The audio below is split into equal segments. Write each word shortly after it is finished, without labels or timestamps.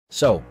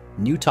So,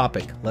 new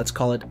topic, let's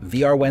call it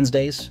VR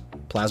Wednesdays,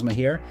 Plasma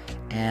here,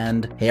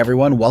 and hey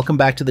everyone, welcome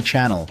back to the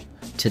channel.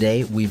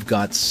 Today we've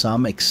got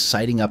some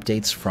exciting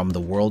updates from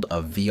the world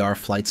of VR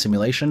flight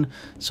simulation,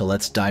 so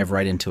let's dive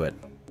right into it.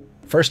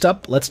 First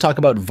up, let's talk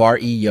about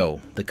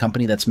Varjo, the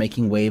company that's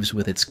making waves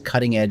with its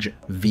cutting-edge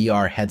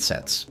VR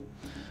headsets.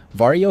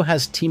 Varjo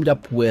has teamed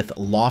up with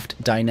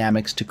Loft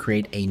Dynamics to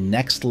create a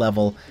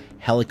next-level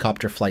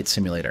helicopter flight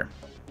simulator.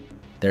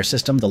 Their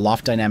system, the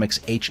Loft Dynamics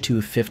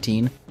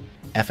H215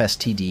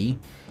 FSTD,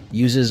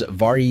 uses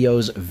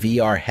Varjo's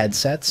VR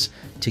headsets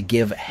to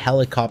give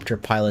helicopter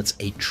pilots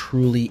a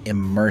truly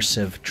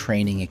immersive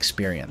training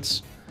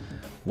experience.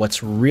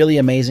 What's really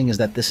amazing is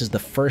that this is the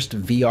first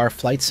VR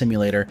flight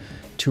simulator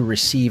to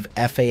receive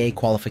FAA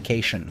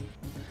qualification.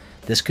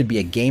 This could be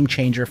a game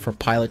changer for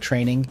pilot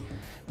training,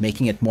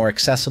 making it more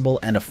accessible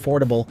and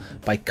affordable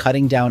by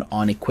cutting down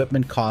on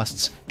equipment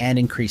costs and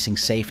increasing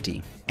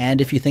safety.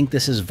 And if you think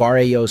this is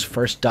Varjo's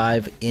first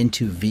dive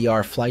into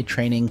VR flight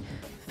training,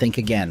 think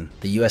again.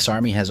 The US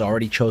Army has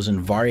already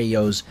chosen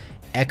Varjo's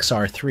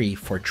XR4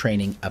 for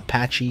training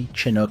Apache,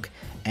 Chinook,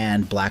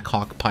 and Black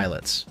Hawk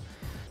pilots.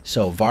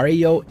 So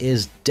Varjo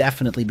is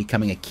definitely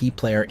becoming a key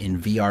player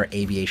in VR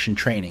aviation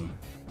training.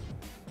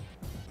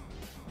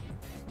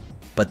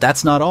 But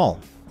that's not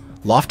all.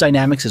 Loft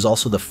Dynamics is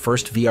also the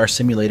first VR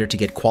simulator to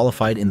get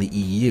qualified in the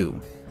EU.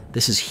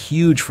 This is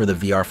huge for the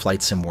VR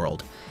flight sim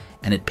world,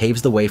 and it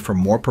paves the way for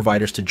more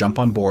providers to jump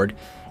on board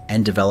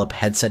and develop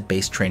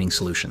headset-based training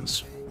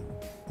solutions.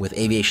 With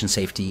aviation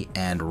safety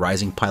and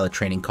rising pilot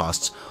training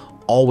costs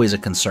always a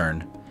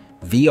concern,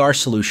 VR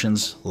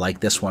solutions like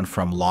this one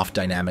from Loft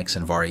Dynamics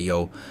and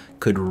Varjo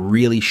could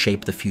really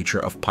shape the future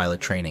of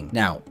pilot training.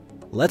 Now,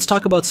 let's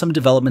talk about some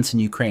developments in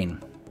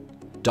Ukraine.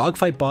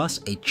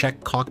 Dogfightboss, a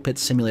Czech cockpit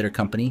simulator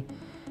company,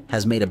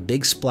 has made a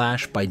big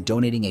splash by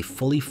donating a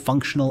fully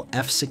functional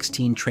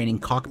F-16 training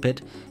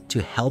cockpit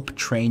to help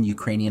train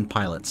Ukrainian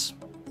pilots.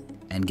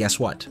 And guess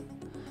what?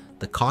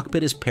 The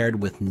cockpit is paired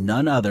with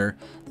none other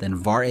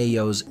than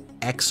Varjo's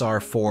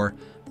XR4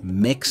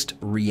 mixed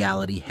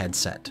reality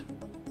headset.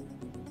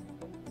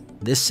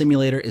 This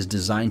simulator is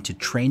designed to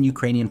train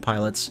Ukrainian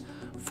pilots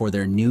for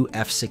their new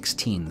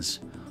F-16s,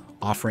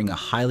 offering a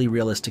highly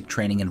realistic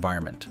training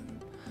environment.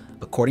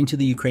 According to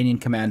the Ukrainian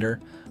commander,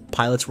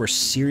 pilots were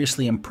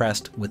seriously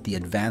impressed with the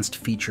advanced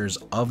features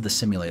of the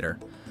simulator,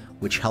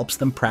 which helps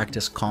them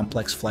practice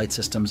complex flight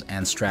systems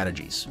and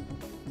strategies.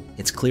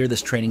 It's clear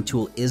this training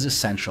tool is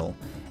essential,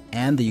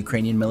 and the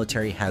Ukrainian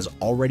military has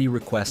already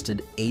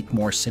requested 8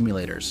 more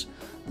simulators,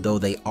 though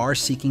they are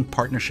seeking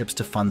partnerships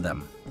to fund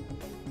them.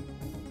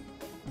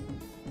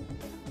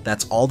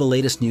 That's all the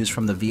latest news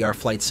from the VR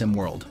flight sim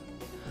world.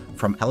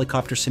 From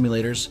helicopter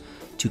simulators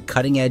to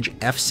cutting-edge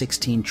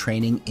F-16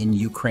 training in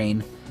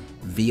Ukraine,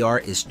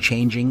 VR is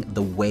changing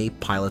the way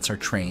pilots are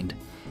trained,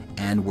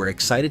 and we're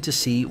excited to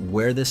see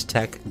where this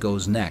tech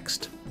goes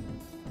next.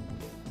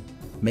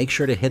 Make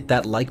sure to hit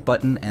that like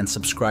button and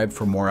subscribe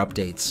for more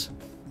updates.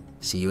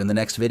 See you in the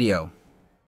next video.